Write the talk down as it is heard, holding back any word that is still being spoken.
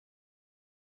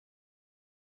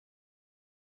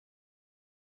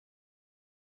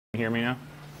hear me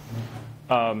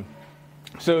now?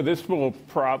 So this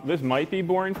might be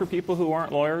boring for people who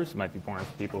aren't lawyers. It might be boring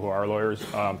for people who are lawyers,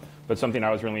 but something I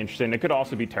was really interested in. It could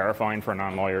also be terrifying for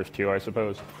non-lawyers too, I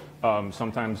suppose.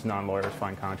 Sometimes non-lawyers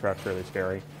find contracts really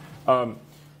scary.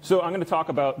 So I'm going to talk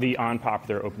about the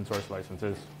unpopular open source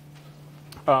licenses.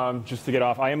 Just to get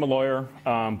off, I am a lawyer,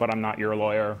 but I'm not your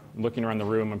lawyer. Looking around the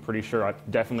room, I'm pretty sure,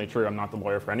 definitely true, I'm not the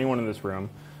lawyer for anyone in this room.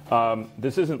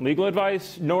 This isn't legal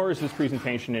advice, nor is this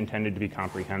presentation intended to be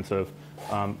comprehensive.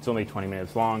 It's only 20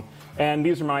 minutes long. And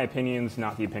these are my opinions,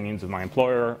 not the opinions of my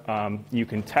employer. You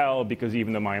can tell because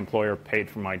even though my employer paid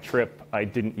for my trip, I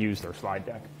didn't use their slide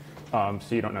deck.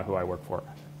 So you don't know who I work for.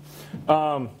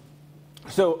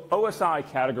 So OSI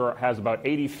has about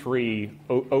 83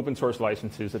 open source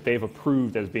licenses that they've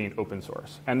approved as being open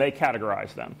source, and they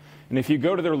categorize them. And if you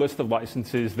go to their list of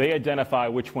licenses, they identify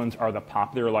which ones are the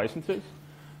popular licenses.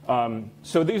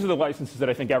 So these are the licenses that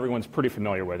I think everyone's pretty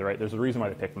familiar with, right? There's a reason why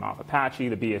they picked them off. Apache,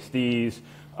 the BSDs,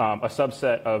 a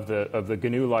subset of the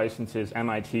GNU licenses,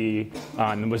 MIT,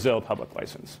 and the Mozilla public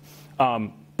license.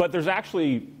 But there's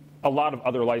actually a lot of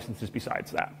other licenses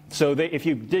besides that. So if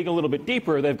you dig a little bit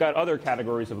deeper, they've got other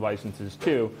categories of licenses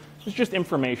too. It's just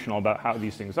informational about how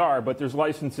these things are, but there's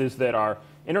licenses that are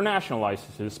international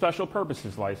licenses, special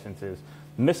purposes licenses,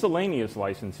 miscellaneous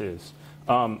licenses,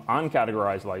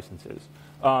 uncategorized licenses.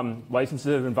 Licenses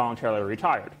that have been voluntarily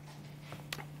retired.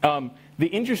 The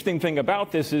interesting thing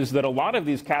about this is that a lot of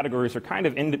these categories are kind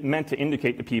of meant to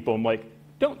indicate to people, like,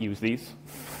 don't use these.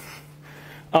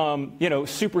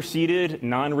 Superseded,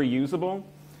 non-reusable.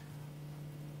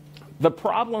 The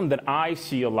problem that I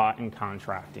see a lot in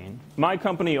contracting, my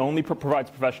company only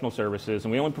provides professional services,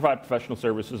 and we only provide professional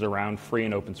services around free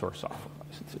and open source software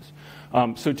licenses.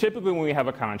 So typically when we have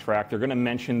a contract, they're going to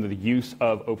mention the use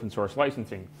of open source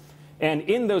licensing. And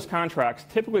in those contracts,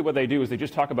 typically what they do is they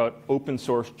just talk about open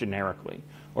source generically,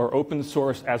 or open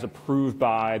source as approved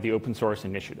by the open source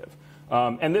initiative.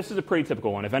 And this is a pretty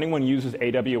typical one. If anyone uses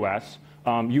AWS,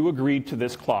 you agreed to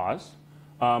this clause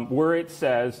where it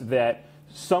says that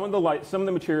some of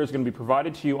the material is going to be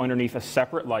provided to you underneath a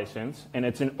separate license, and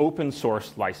it's an open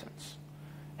source license,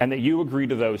 and that you agree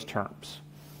to those terms.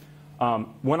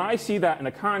 When I see that in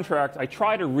a contract, I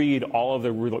try to read all of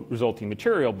the resulting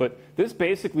material, but this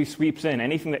basically sweeps in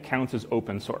anything that counts as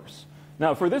open source.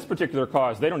 Now, for this particular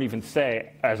clause, they don't even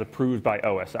say as approved by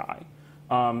OSI.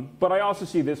 But I also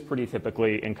see this pretty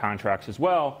typically in contracts as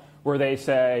well, where they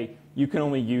say you can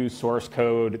only use source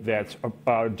code that's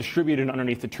distributed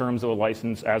underneath the terms of a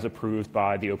license as approved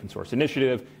by the open source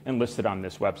initiative and listed on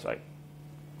this website.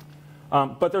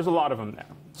 But there's a lot of them there.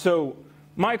 So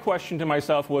my question to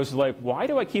myself was, like, why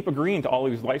do I keep agreeing to all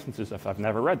these licenses if I've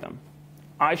never read them?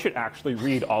 I should actually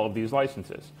read all of these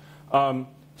licenses.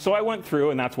 So I went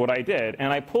through, and that's what I did.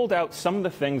 And I pulled out some of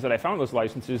the things that I found in those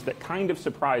licenses that kind of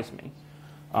surprised me.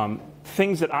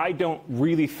 Things that I don't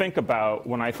really think about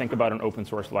when I think about an open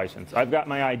source license. I've got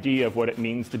my idea of what it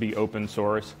means to be open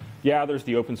source. Yeah, there's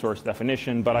the open source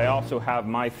definition, but I also have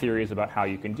my theories about how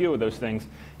you can deal with those things.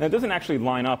 And it doesn't actually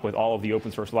line up with all of the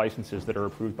open source licenses that are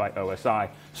approved by OSI.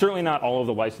 Certainly not all of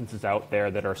the licenses out there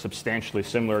that are substantially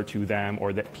similar to them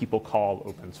or that people call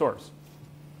open source.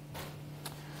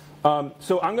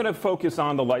 So I'm going to focus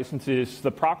on the licenses,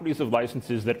 the properties of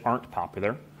licenses that aren't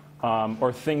popular.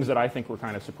 Or things that I think were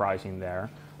kind of surprising there.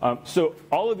 So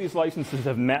all of these licenses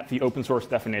have met the open source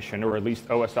definition, or at least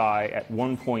OSI at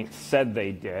one point said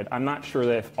they did. I'm not sure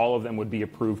that if all of them would be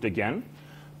approved again,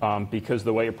 because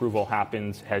the way approval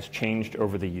happens has changed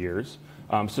over the years.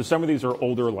 So some of these are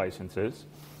older licenses.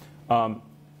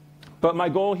 But my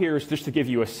goal here is just to give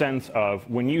you a sense of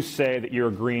when you say that you're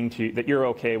agreeing to, that you're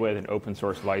okay with an open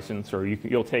source license, or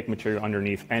you'll take material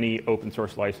underneath any open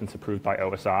source license approved by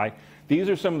OSI. These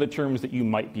are some of the terms that you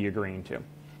might be agreeing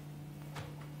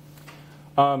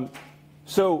to.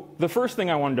 So the first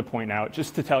thing I wanted to point out,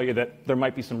 just to tell you that there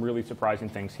might be some really surprising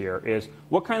things here, is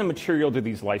what kind of material do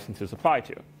these licenses apply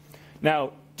to?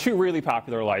 Now, two really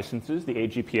popular licenses, the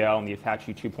AGPL and the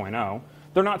Apache 2.0,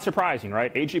 they're not surprising,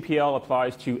 right? AGPL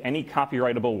applies to any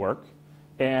copyrightable work,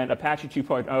 and Apache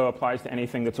 2.0 applies to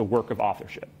anything that's a work of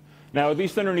authorship. Now, at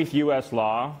least underneath US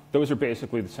law, those are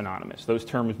basically synonymous. Those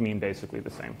terms mean basically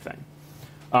the same thing.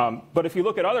 But if you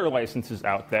look at other licenses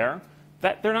out there,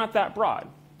 they're not that broad,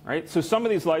 right? So some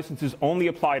of these licenses only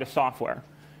apply to software,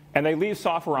 and they leave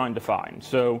software undefined.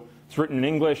 So it's written in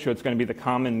English, so it's going to be the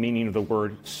common meaning of the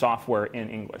word software in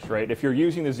English, right? If you're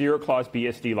using the zero-clause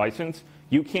BSD license,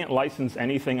 you can't license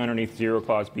anything underneath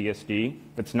zero-clause BSD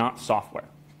that's not software.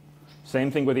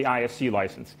 Same thing with the ISC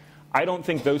license. I don't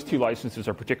think those two licenses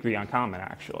are particularly uncommon,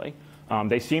 actually.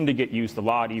 They seem to get used a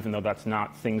lot, even though that's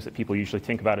not things that people usually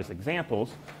think about as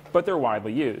examples, but they're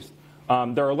widely used.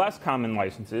 There are less common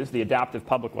licenses, the adaptive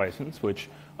public license, which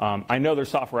I know there's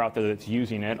software out there that's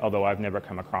using it, although I've never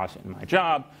come across it in my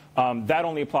job. That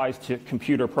only applies to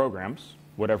computer programs,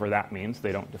 whatever that means.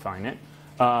 They don't define it.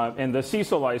 And the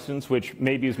CISO license, which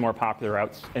maybe is more popular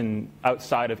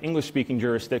outside of English-speaking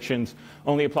jurisdictions,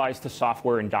 only applies to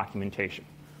software and documentation.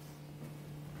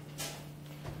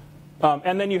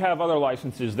 And then you have other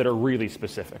licenses that are really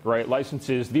specific, right?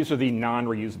 Licenses, these are the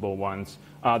non-reusable ones.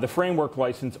 The framework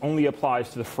license only applies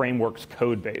to the framework's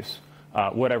code base,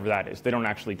 whatever that is. They don't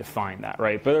actually define that,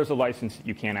 right? But there's a license that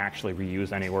you can't actually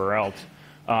reuse anywhere else.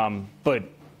 But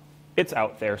it's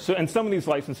out there. So, and some of these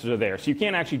licenses are there. So you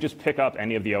can't actually just pick up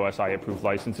any of the OSI-approved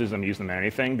licenses and use them in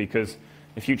anything, because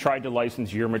if you tried to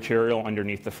license your material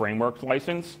underneath the framework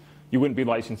license, you wouldn't be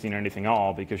licensing anything at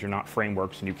all, because you're not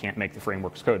frameworks and you can't make the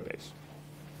framework's code base.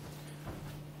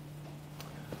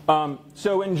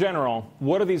 So in general,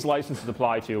 what do these licenses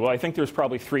apply to? Well, I think there's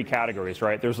probably three categories,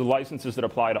 right? There's the licenses that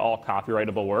apply to all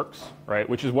copyrightable works, right,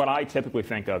 which is what I typically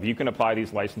think of. You can apply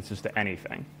these licenses to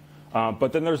anything.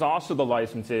 But then there's also the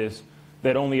licenses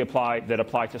that only apply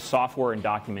to software and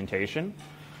documentation.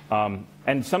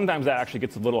 And sometimes that actually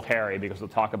gets a little hairy, because we'll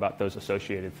talk about those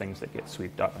associated things that get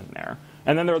swept up in there.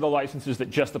 And then there are the licenses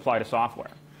that just apply to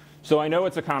software. So I know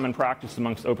it's a common practice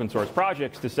amongst open source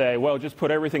projects to say, well, just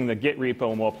put everything in the Git repo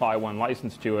and we'll apply one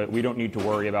license to it. We don't need to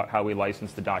worry about how we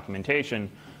license the documentation.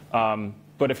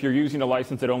 But if you're using a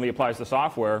license that only applies to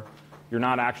software, you're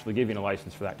not actually giving a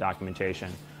license for that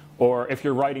documentation. Or if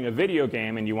you're writing a video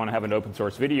game and you want to have an open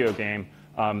source video game,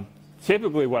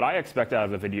 typically what I expect out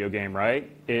of a video game, right,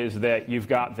 is that you've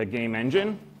got the game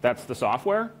engine, that's the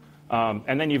software,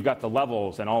 and then you've got the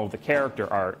levels and all of the character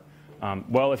art.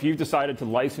 Well, if you've decided to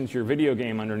license your video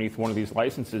game underneath one of these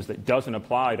licenses that doesn't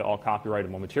apply to all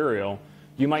copyrightable material,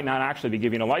 you might not actually be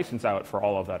giving a license out for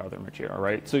all of that other material,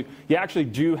 right? So you actually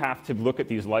do have to look at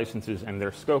these licenses and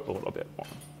their scope a little bit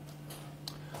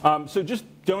more. So just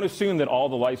don't assume that all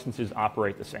the licenses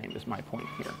operate the same, is my point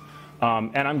here.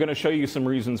 And I'm going to show you some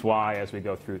reasons why as we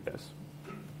go through this.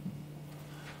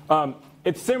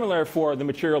 It's similar for the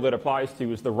material that applies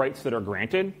to is the rights that are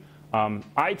granted.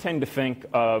 I tend to think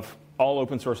of all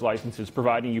open source licenses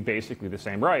providing you basically the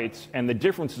same rights, and the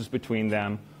differences between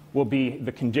them will be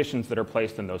the conditions that are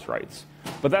placed in those rights.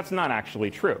 But that's not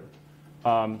actually true.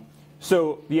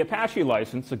 So the Apache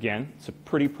license, again, it's a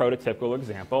pretty prototypical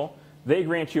example. They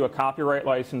grant you a copyright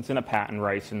license and a patent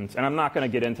license, and I'm not going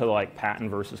to get into like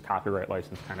patent versus copyright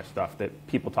license kind of stuff that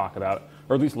people talk about,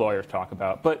 or at least lawyers talk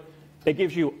about. But it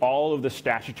gives you all of the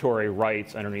statutory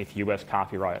rights underneath US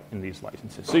copyright in these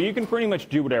licenses. So you can pretty much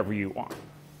do whatever you want.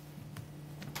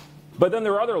 But then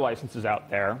there are other licenses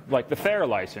out there, like the FAIR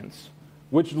license,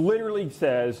 which literally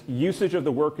says usage of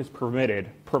the work is permitted,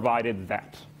 provided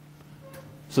that.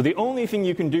 So the only thing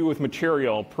you can do with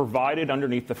material provided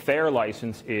underneath the FAIR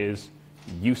license is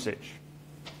usage.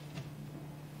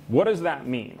 What does that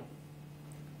mean?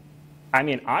 I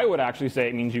mean, I would actually say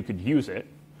it means you could use it.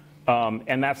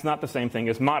 And that's not the same thing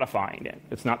as modifying it.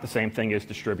 It's not the same thing as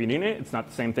distributing it. It's not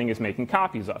the same thing as making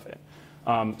copies of it.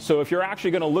 So if you're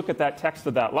actually going to look at that text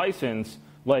of that license,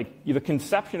 like the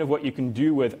conception of what you can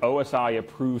do with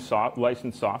OSI-approved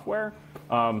licensed software,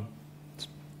 it's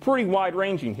pretty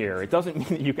wide-ranging here. It doesn't mean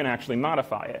that you can actually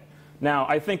modify it. Now,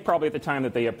 I think probably at the time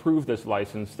that they approved this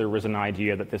license, there was an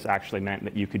idea that this actually meant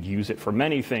that you could use it for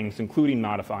many things, including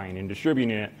modifying and distributing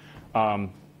it.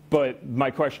 But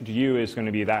my question to you is going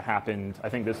to be, that happened, I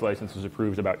think this license was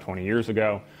approved about 20 years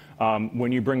ago.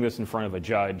 When you bring this in front of a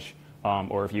judge,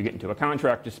 or if you get into a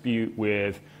contract dispute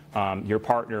with your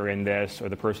partner in this or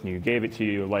the person who gave it to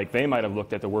you, like they might have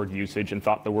looked at the word usage and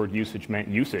thought the word usage meant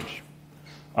usage.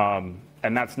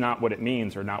 And that's not what it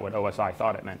means, or not what OSI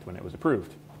thought it meant when it was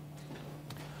approved.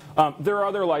 There are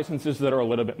other licenses that are a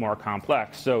little bit more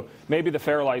complex. So maybe the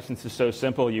FAIR license is so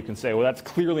simple you can say, well, that's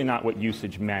clearly not what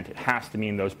usage meant. It has to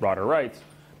mean those broader rights.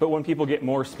 But when people get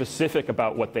more specific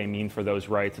about what they mean for those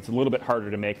rights, it's a little bit harder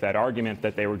to make that argument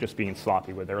that they were just being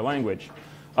sloppy with their language.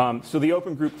 So the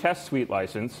Open Group Test Suite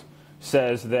license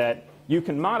says that you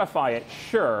can modify it,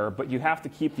 sure, but you have to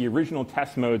keep the original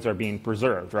test modes are being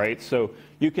preserved, right? So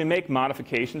you can make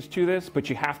modifications to this, but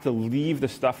you have to leave the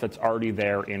stuff that's already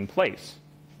there in place.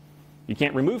 You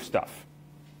can't remove stuff.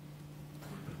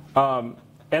 And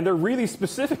they're really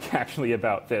specific, actually,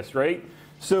 about this, right?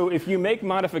 So if you make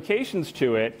modifications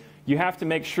to it, you have to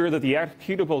make sure that the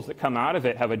executables that come out of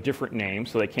it have a different name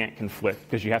so they can't conflict,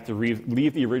 because you have to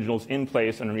leave the originals in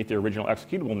place underneath the original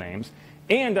executable names.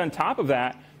 And on top of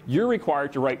that, you're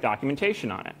required to write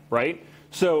documentation on it, right?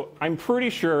 So I'm pretty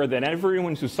sure that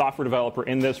everyone who's a software developer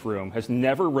in this room has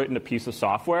never written a piece of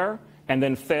software and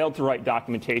then failed to write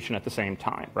documentation at the same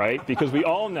time, right? Because we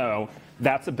all know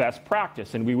that's a best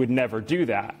practice, and we would never do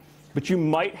that. But you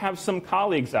might have some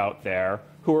colleagues out there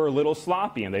who are a little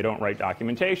sloppy and they don't write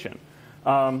documentation.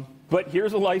 But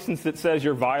here's a license that says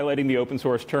you're violating the open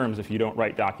source terms if you don't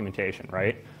write documentation,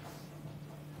 right?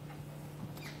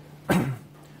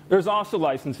 There's also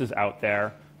licenses out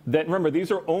there that, remember,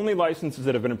 these are only licenses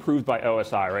that have been approved by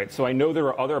OSI, right? So I know there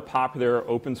are other popular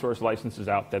open source licenses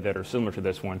out there that are similar to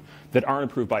this one that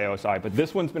aren't approved by OSI, but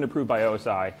this one's been approved by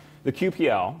OSI. The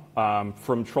QPL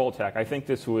from Trolltech, I think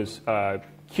this was,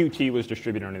 Qt was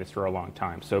distributed under this for a long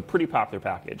time, so pretty popular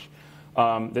package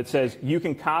that says you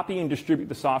can copy and distribute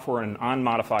the software in an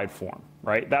unmodified form,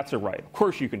 right? That's a right. Of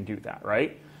course you can do that,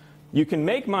 right? You can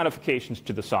make modifications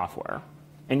to the software,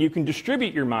 and you can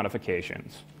distribute your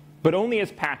modifications, but only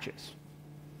as patches,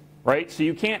 right? So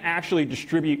you can't actually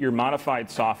distribute your modified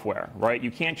software, right?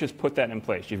 You can't just put that in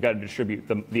place. You've got to distribute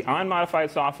the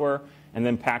unmodified software and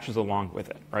then patches along with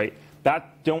it, right? I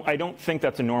don't think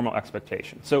that's a normal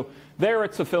expectation. So there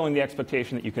it's fulfilling the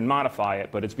expectation that you can modify it,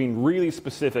 but it's being really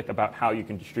specific about how you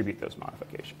can distribute those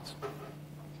modifications.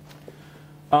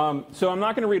 So I'm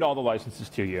not going to read all the licenses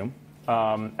to you,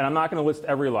 and I'm not going to list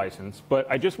every license, but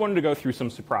I just wanted to go through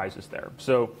some surprises there.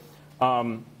 So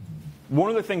one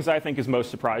of the things I think is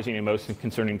most surprising and most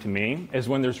concerning to me is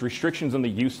when there's restrictions on the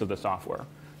use of the software.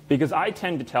 Because I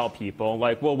tend to tell people,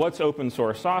 like, well, what's open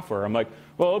source software? I'm like,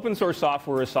 well, open source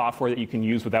software is software that you can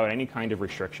use without any kind of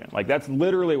restriction. Like, that's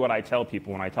literally what I tell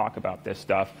people when I talk about this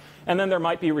stuff. And then there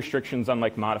might be restrictions on,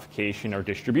 like, modification or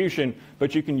distribution,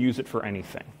 but you can use it for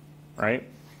anything, right?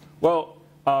 Well,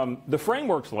 the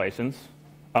frameworks license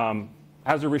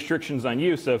has a restrictions on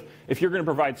use of if you're going to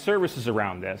provide services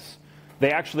around this,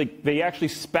 they actually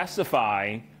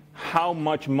specify how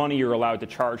much money you're allowed to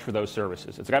charge for those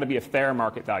services. It's got to be a fair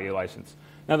market value license.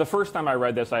 Now, the first time I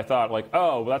read this, I thought, like,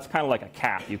 oh, well, that's kind of like a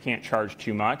cap. You can't charge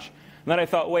too much. And then I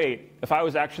thought, wait, if I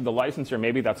was actually the licensor,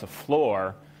 maybe that's a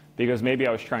floor, because maybe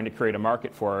I was trying to create a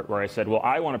market for it where I said, well,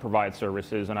 I want to provide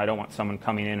services, and I don't want someone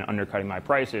coming in and undercutting my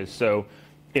prices. So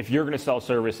if you're going to sell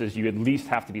services, you at least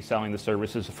have to be selling the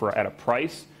services at a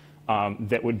price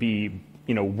that would be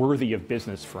worthy of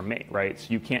business for me, right? So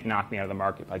you can't knock me out of the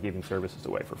market by giving services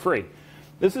away for free.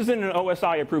 This is in an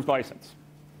OSI-approved license.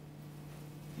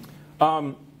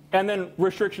 And then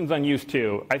restrictions on use,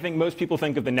 too. I think most people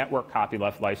think of the network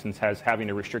copyleft license as having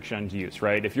a restriction on use,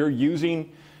 right? If you're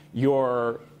using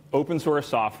your open source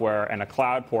software and a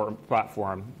cloud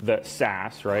platform, the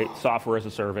SaaS, right, software as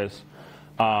a service,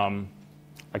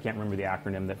 I can't remember the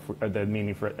acronym that the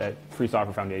meaning for Free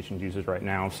Software Foundation uses right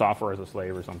now, software as a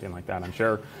slave or something like that, I'm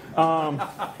sure. And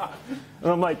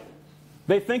I'm like,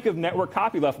 they think of network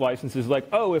copyleft licenses like,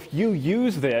 oh, if you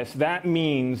use this, that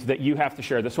means that you have to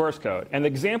share the source code. And the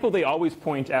example they always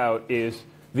point out is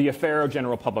the Affero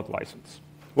General Public License.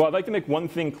 Well, I'd like to make one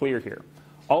thing clear here.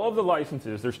 All of the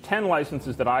licenses, there's 10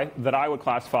 licenses that I would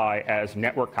classify as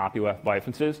network copyleft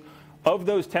licenses. Of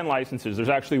those 10 licenses, there's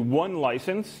actually one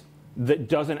license that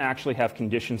doesn't actually have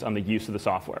conditions on the use of the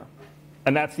software.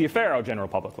 And that's the Affero General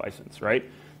Public License, right?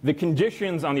 The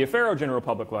conditions on the Affero General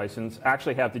Public License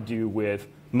actually have to do with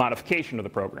modification of the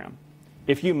program.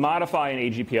 If you modify an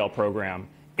AGPL program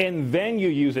and then you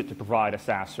use it to provide a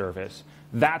SaaS service,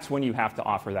 that's when you have to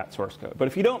offer that source code. But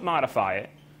if you don't modify it,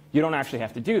 you don't actually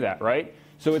have to do that, right?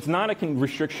 So it's not a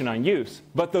restriction on use.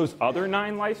 But those other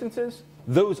 9 licenses,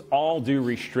 those all do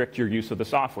restrict your use of the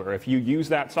software. If you use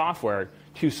that software,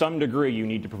 to some degree, you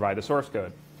need to provide the source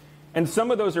code. And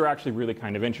some of those are actually really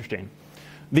kind of interesting.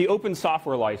 The open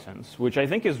software license, which I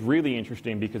think is really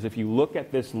interesting because if you look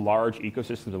at this large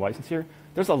ecosystem of license here,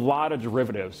 there's a lot of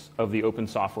derivatives of the open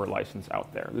software license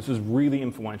out there. This is really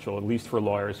influential, at least for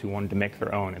lawyers who wanted to make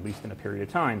their own, at least in a period of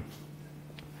time.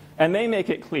 And they make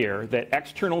it clear that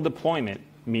external deployment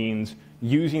means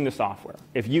using the software.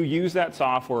 If you use that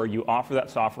software, you offer that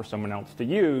software for someone else to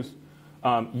use,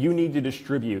 you need to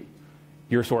distribute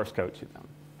your source code to them.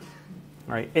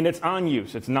 Right? And it's on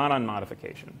use. It's not on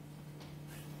modification.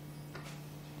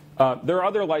 There are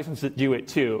other licenses that do it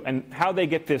too, and how they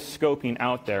get this scoping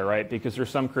out there, right? Because there's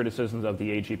some criticisms of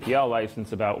the AGPL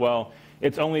license about, well,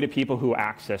 it's only to people who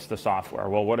access the software.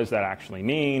 Well, what does that actually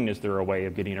mean? Is there a way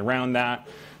of getting around that?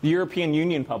 The European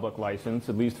Union public license,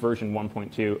 at least version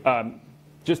 1.2,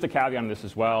 Just a caveat on this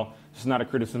as well. This is not a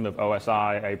criticism of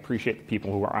OSI. I appreciate the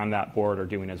people who are on that board are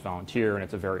doing it as volunteer, and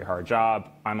it's a very hard job.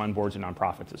 I'm on boards of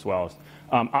nonprofits as well.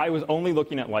 I was only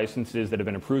looking at licenses that have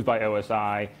been approved by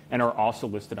OSI and are also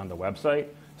listed on the website.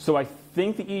 So I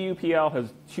think the EUPL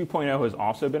 2.0 has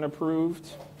also been approved,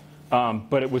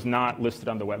 but it was not listed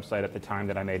on the website at the time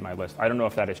that I made my list. I don't know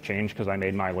if that has changed because I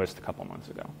made my list a couple months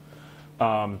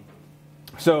ago.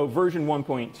 So version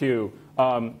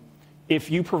 1.2, if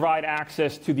you provide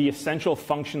access to the essential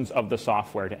functions of the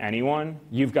software to anyone,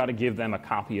 you've got to give them a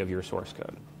copy of your source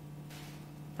code.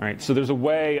 All right, so there's a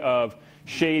way of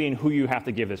shading who you have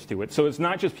to give this to. So it's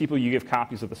not just people you give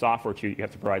copies of the software to, you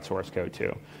have to provide source code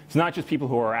to. It's not just people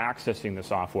who are accessing the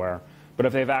software, but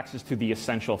if they have access to the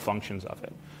essential functions of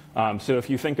it. So if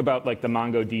you think about like the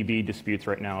MongoDB disputes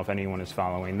right now, if anyone is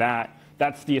following that,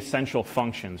 that's the essential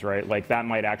functions, right? Like that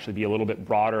might actually be a little bit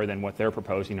broader than what they're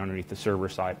proposing underneath the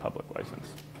server-side public license.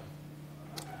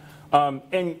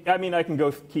 And I mean, I can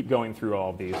keep going through all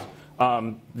of these.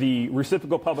 The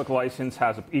reciprocal public license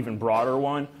has an even broader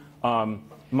one.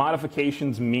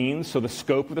 Modifications means, so the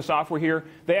scope of the software here,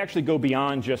 they actually go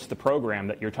beyond just the program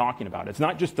that you're talking about. It's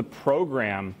not just the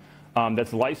program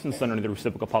that's licensed under the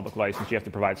reciprocal public license you have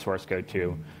to provide source code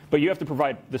to, but you have to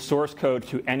provide the source code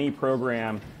to any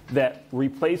program that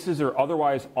replaces or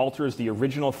otherwise alters the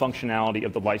original functionality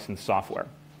of the licensed software.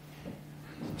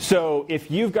 So if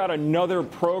you've got another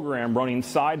program running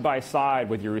side by side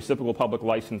with your reciprocal public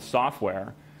license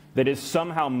software that is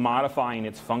somehow modifying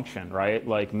its function, right?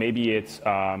 Like maybe it's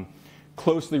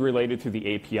closely related to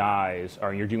the APIs,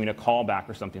 or you're doing a callback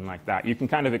or something like that, you can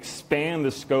kind of expand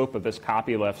the scope of this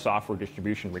copyleft software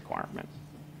distribution requirement.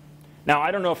 Now,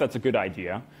 I don't know if that's a good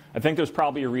idea. I think there's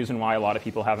probably a reason why a lot of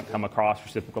people haven't come across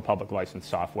reciprocal public license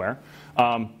software.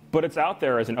 But it's out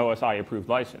there as an OSI-approved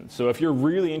license. So if you're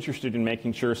really interested in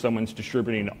making sure someone's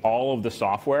distributing all of the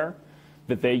software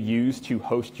that they use to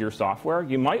host your software,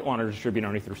 you might want to distribute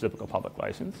underneath the reciprocal public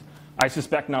license. I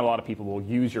suspect not a lot of people will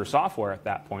use your software at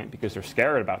that point because they're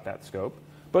scared about that scope.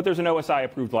 But there's an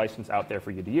OSI-approved license out there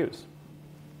for you to use.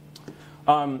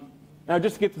 Now,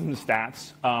 just to get to some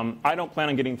stats, I don't plan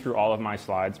on getting through all of my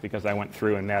slides because I went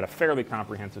through and had a fairly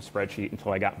comprehensive spreadsheet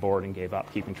until I got bored and gave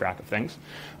up keeping track of things.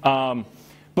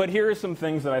 But here are some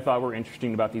things that I thought were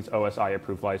interesting about these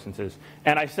OSI-approved licenses.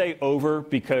 And I say over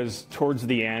because towards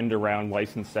the end, around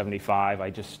license 75, I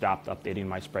just stopped updating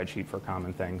my spreadsheet for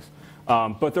common things.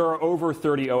 But there are over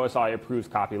 30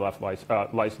 OSI-approved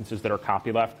copyleft licenses that are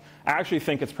copyleft. I actually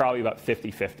think it's probably about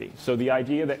 50-50. So the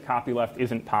idea that copyleft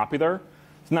isn't popular,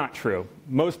 it's not true.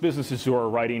 Most businesses who are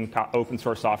writing open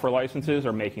source software licenses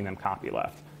are making them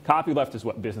copyleft. Copyleft is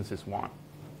what businesses want.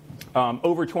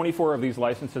 Over 24 of these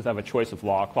licenses have a choice of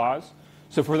law clause.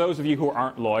 So for those of you who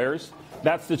aren't lawyers,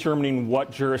 that's determining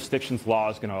what jurisdiction's law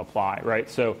is going to apply, right?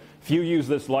 So if you use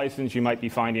this license, you might be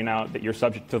finding out that you're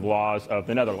subject to the laws of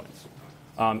the Netherlands,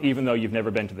 even though you've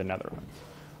never been to the Netherlands.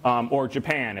 Or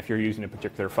Japan, if you're using a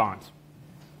particular font.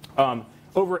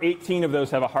 Over 18 of those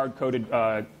have a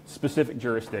hard-coded specific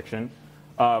jurisdiction.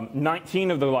 19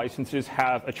 of the licenses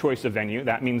have a choice of venue.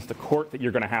 That means the court that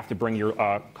you're going to have to bring your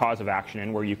cause of action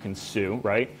in where you can sue,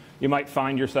 right? You might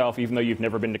find yourself, even though you've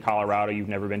never been to Colorado, you've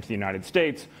never been to the United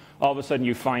States, all of a sudden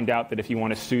you find out that if you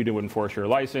want to sue to enforce your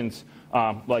license,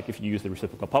 like if you use the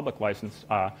reciprocal public license,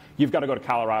 you've got to go to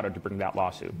Colorado to bring that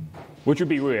lawsuit, which would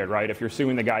be weird, right? If you're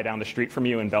suing the guy down the street from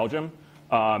you in Belgium,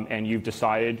 and you've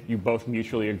decided, you both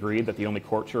mutually agreed that the only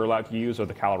courts you're allowed to use are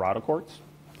the Colorado courts.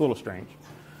 It's a little strange.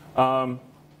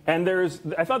 And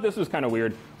I thought this was kind of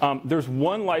weird. There's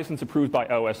one license approved by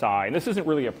OSI, and this isn't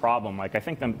really a problem. Like, I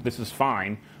think this is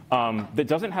fine, that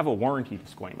doesn't have a warranty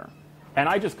disclaimer. And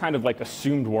I just kind of like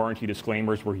assumed warranty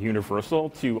disclaimers were universal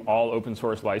to all open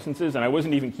source licenses, and I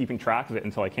wasn't even keeping track of it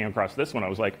until I came across this one. I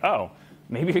was like, oh,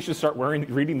 maybe I should start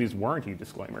reading these warranty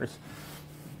disclaimers.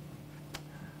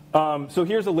 So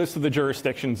here's a list of the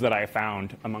jurisdictions that I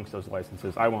found amongst those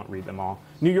licenses. I won't read them all.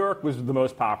 New York was the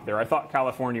most popular. I thought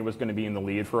California was going to be in the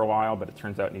lead for a while, but it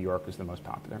turns out New York was the most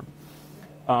popular.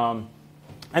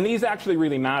 And these actually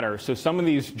really matter. So some of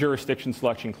these jurisdiction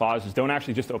selection clauses don't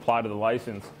actually just apply to the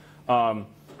license.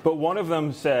 But one of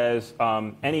them says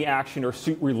any action or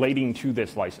suit relating to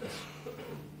this license,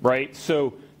 right?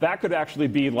 So that could actually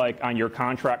be like on your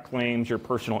contract claims, your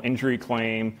personal injury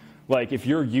claim. Like if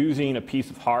you're using a piece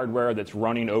of hardware that's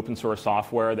running open source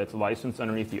software that's licensed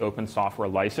underneath the open software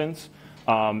license,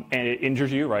 and it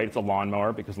injures you, right? It's a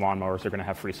lawnmower because lawnmowers are going to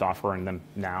have free software in them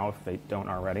now if they don't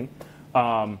already.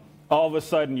 All of a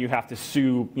sudden you have to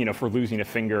sue, for losing a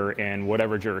finger in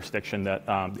whatever jurisdiction that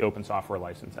the open software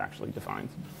license actually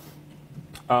defines.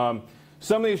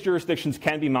 Some of these jurisdictions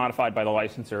can be modified by the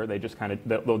licensor. They just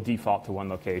they'll default to one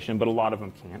location, but a lot of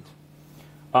them can't.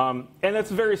 And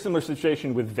that's a very similar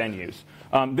situation with venues.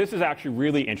 This is actually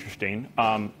really interesting.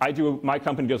 My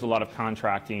company does a lot of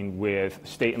contracting with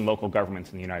state and local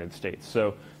governments in the United States.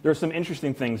 So there are some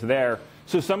interesting things there.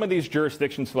 So some of these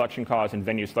jurisdiction selection clause and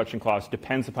venue selection clause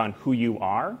depends upon who you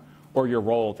are or your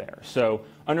role there. So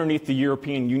underneath the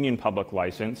European Union public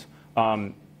license,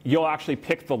 you'll actually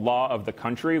pick the law of the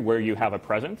country where you have a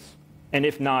presence. And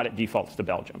if not, it defaults to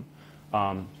Belgium.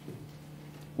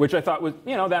 Which I thought was,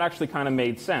 that actually kind of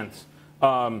made sense.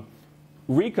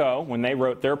 RICO, when they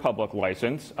wrote their public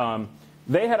license,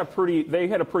 they had a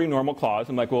pretty normal clause.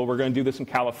 I'm like, well, we're going to do this in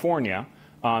California.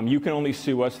 You can only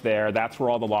sue us there. That's where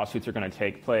all the lawsuits are going to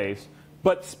take place.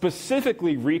 But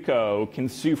specifically, RICO can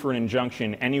sue for an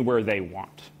injunction anywhere they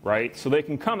want, right? So they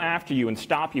can come after you and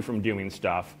stop you from doing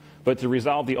stuff. But to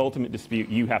resolve the ultimate dispute,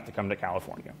 you have to come to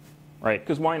California, right?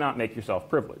 Because why not make yourself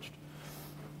privileged?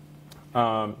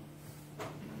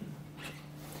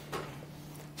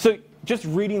 So just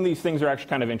reading these things are actually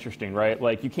kind of interesting, right?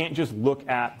 Like, you can't just look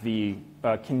at the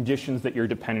conditions that you're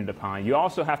dependent upon. You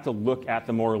also have to look at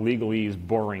the more legalese,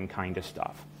 boring kind of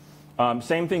stuff.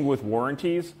 Same thing with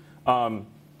warranties. No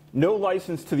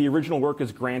license to the original work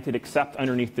is granted except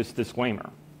underneath this disclaimer.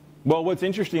 Well, what's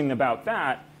interesting about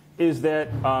that is that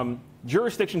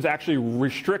jurisdictions actually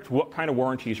restrict what kind of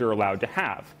warranties you're allowed to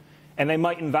have. And they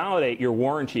might invalidate your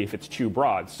warranty if it's too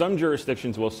broad. Some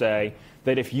jurisdictions will say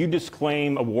that if you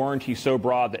disclaim a warranty so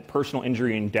broad that personal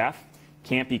injury and death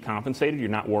can't be compensated, you're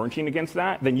not warranting against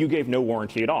that, then you gave no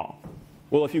warranty at all.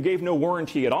 Well, if you gave no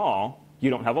warranty at all, you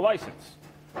don't have a license,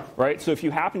 right? So if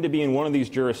you happen to be in one of these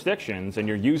jurisdictions and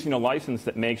you're using a license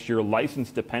that makes your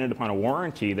license dependent upon a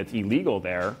warranty that's illegal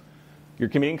there, you're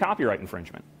committing copyright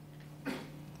infringement.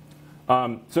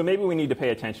 So maybe we need to pay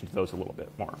attention to those a little bit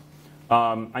more.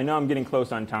 I know I'm getting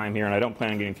close on time here, and I don't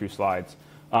plan on getting through slides.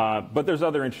 But there's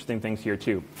other interesting things here,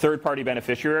 too. Third-party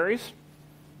beneficiaries.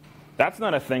 That's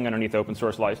not a thing underneath open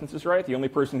source licenses, right? The only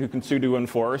person who can sue to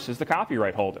enforce is the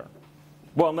copyright holder.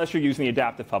 Well, unless you're using the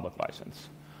adaptive public license,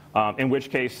 in which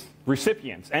case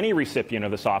recipients, any recipient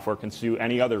of the software can sue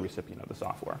any other recipient of the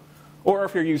software. Or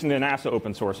if you're using the NASA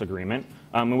open source agreement,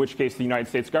 in which case the United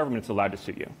States government is allowed to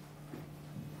sue you.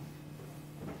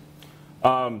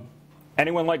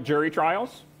 Anyone like jury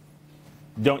trials?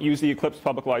 Don't use the Eclipse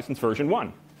Public License version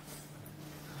 1.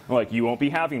 Like, you won't be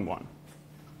having one.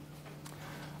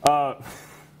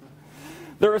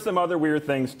 There are some other weird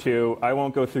things, too. I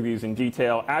won't go through these in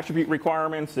detail. Attribute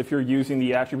requirements, if you're using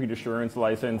the attribute assurance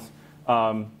license,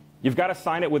 you've got to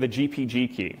sign it with a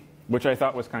GPG key, which I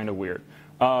thought was kind of weird.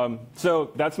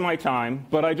 So that's my time.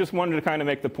 But I just wanted to kind of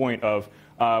make the point of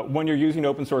when you're using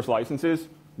open source licenses,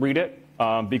 read it,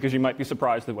 because you might be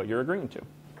surprised at what you're agreeing to.